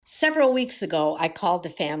Several weeks ago, I called a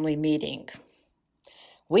family meeting.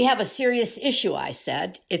 We have a serious issue, I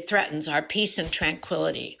said. It threatens our peace and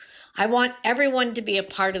tranquility. I want everyone to be a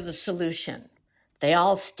part of the solution. They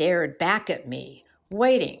all stared back at me,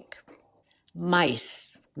 waiting.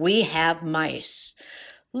 Mice. We have mice.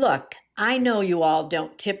 Look, I know you all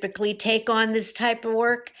don't typically take on this type of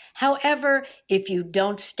work. However, if you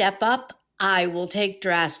don't step up, I will take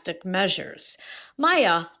drastic measures.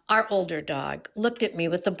 Maya, our older dog, looked at me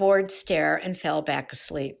with a bored stare and fell back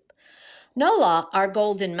asleep. Nola, our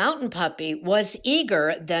golden mountain puppy, was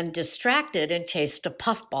eager, then distracted, and chased a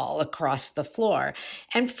puffball across the floor.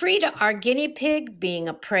 And Frida, our guinea pig, being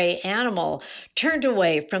a prey animal, turned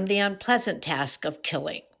away from the unpleasant task of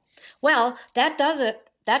killing. Well, that does it.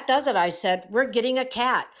 That does it, I said. We're getting a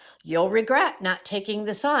cat. You'll regret not taking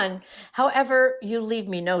this on. However, you leave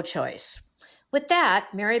me no choice. With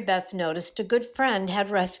that, Mary Beth noticed a good friend had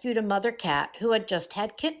rescued a mother cat who had just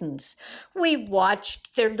had kittens. We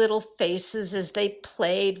watched their little faces as they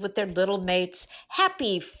played with their little mates,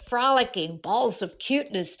 happy, frolicking balls of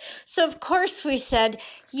cuteness. So, of course, we said,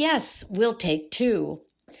 yes, we'll take two.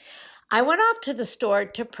 I went off to the store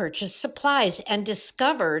to purchase supplies and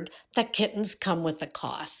discovered that kittens come with a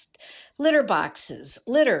cost. Litter boxes,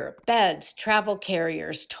 litter, beds, travel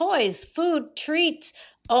carriers, toys, food, treats.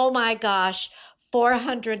 Oh my gosh,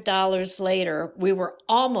 $400 later, we were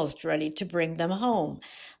almost ready to bring them home.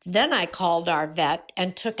 Then I called our vet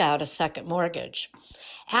and took out a second mortgage.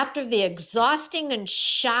 After the exhausting and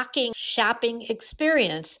shocking shopping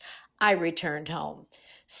experience, I returned home.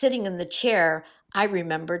 Sitting in the chair, I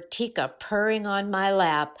remembered Tika purring on my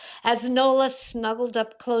lap as Nola snuggled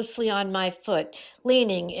up closely on my foot,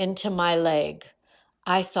 leaning into my leg.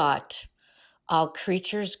 I thought, all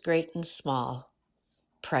creatures great and small,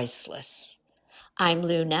 priceless. I'm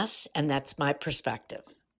Lou Ness, and that's my perspective.